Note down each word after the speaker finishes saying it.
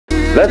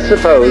Let's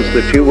suppose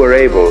that you were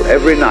able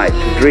every night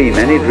to dream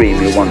any dream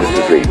you wanted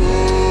to dream.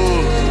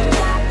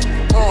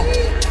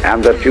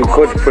 And that you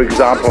could, for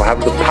example, have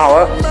the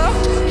power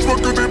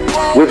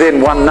within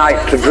one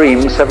night to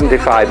dream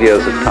 75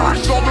 years of time,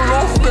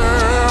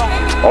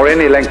 or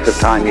any length of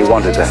time you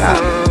wanted to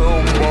have.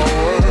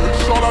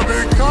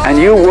 And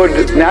you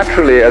would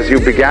naturally, as you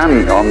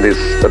began on this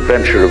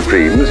adventure of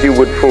dreams, you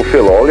would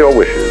fulfill all your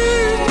wishes.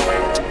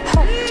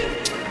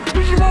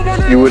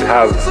 You would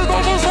have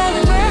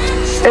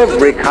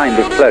every kind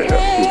of pleasure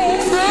you could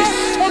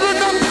conceive.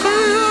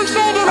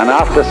 And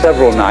after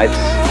several nights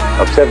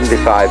of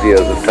 75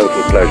 years of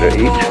total pleasure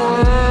each,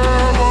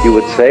 you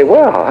would say,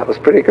 well, that was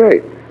pretty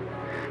great.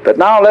 But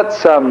now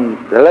let's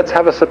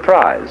have a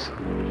surprise.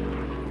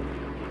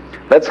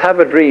 Let's have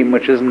a dream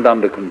which isn't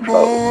under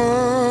control.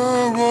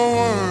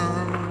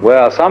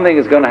 Well, something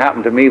is going to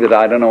happen to me that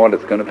I don't know what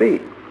it's going to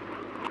be.